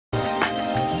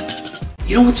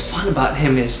You know what's fun about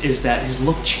him is that his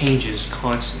look changes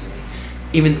constantly,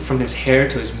 even from his hair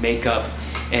to his makeup,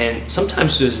 and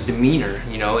sometimes to his demeanor.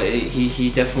 You know, he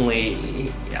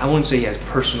definitely, I wouldn't say he has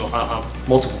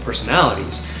multiple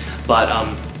personalities,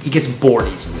 but he gets bored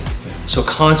easily. So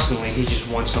constantly he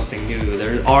just wants something new.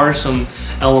 There are some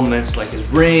elements like his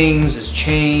rings, his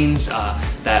chains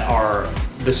that are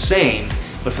the same,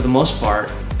 but for the most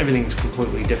part, everything's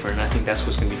completely different. And I think that's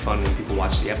what's going to be fun when people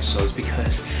watch the episodes,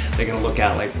 because they're going to look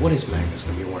at like, what is Magnus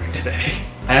going to be wearing today?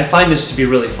 I find this to be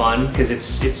really fun because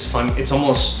it's fun. It's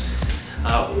almost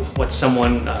what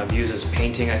someone views as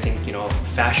painting. I think, you know,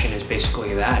 fashion is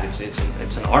basically that.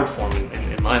 It's an art form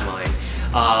in my mind.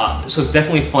 So it's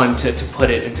definitely fun to put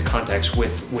it into context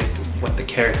with what the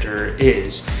character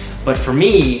is. But for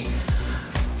me,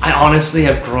 I honestly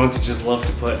have grown to just love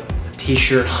to put a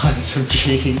t-shirt on some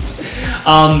jeans.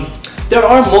 There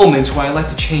are moments where I like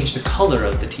to change the color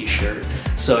of the t-shirt.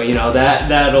 So, you know,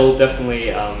 that'll definitely,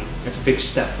 it's a big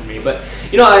step for me. But,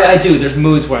 you know, I do. There's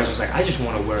moods where I just like, I just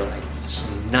want to wear like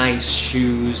some nice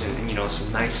shoes and you know,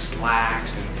 some nice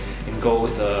slacks and go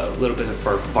with a little bit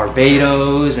of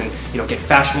Barbados and, you know, get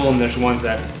fashionable. And there's ones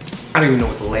that I don't even know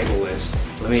what the label is.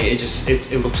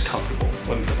 It looks comfortable.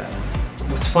 Let me put that on.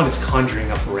 What's fun is conjuring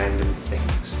up random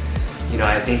things. You know,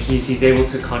 I think he's able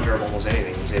to conjure up almost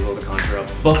anything. He's able to conjure up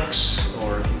books,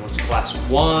 or if he wants a glass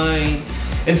of wine.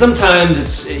 And sometimes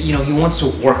it's, you know, he wants to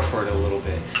work for it a little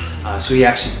bit. So he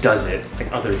actually does it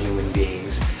like other human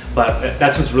beings. But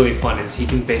that's what's really fun, is he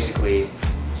can basically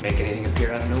make anything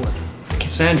appear out of nowhere.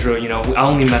 Cassandra, you know, I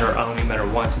only met her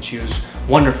once, and she was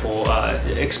wonderful,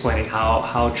 explaining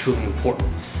how truly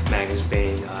important Magnus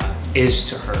Bane is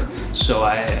to her. So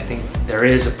I think there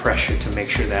is a pressure to make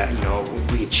sure that, you know,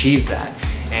 we achieve that,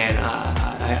 and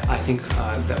I think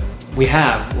that we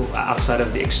have, outside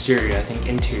of the exterior, I think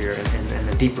interior and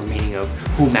the deeper meaning of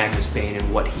who Magnus Bane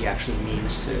and what he actually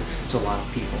means to a lot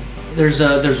of people. There's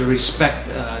a respect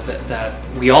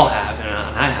that we all have, and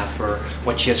I have, for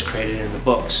what she has created in the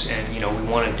books, and you know, we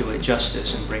want to do it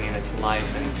justice and bringing it to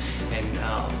life and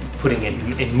putting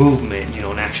it in movement, you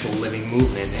know, an actual living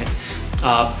movement.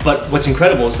 But what's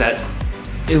incredible is that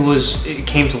it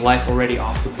came to life already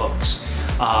off the books.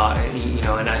 You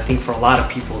know, and I think for a lot of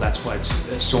people, that's why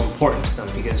it's so important to them,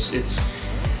 because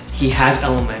he has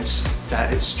elements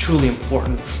that it's truly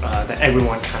important that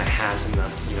everyone kind of has in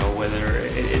them. You know, whether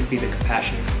it be the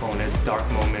compassionate component, dark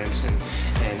moments,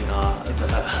 and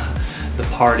the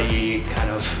party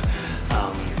kind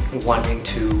of wanting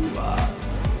to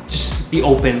just be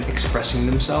open, expressing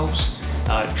themselves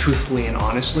truthfully and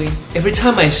honestly. Every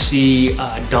time I see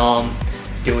Dom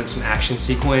doing some action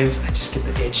sequence, I just get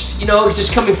the itch. You know,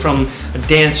 just coming from a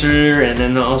dancer, and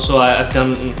then also I've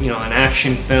done, you know, an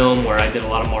action film where I did a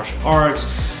lot of martial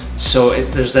arts. So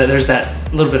there's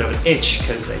that little bit of an itch,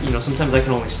 because you know, sometimes I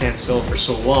can only stand still for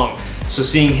so long. So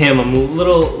seeing him, I'm a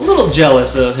little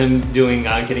jealous of him doing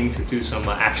getting to do some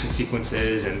action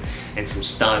sequences and some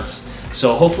stunts.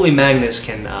 So hopefully Magnus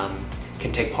can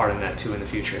take part in that too in the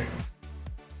future.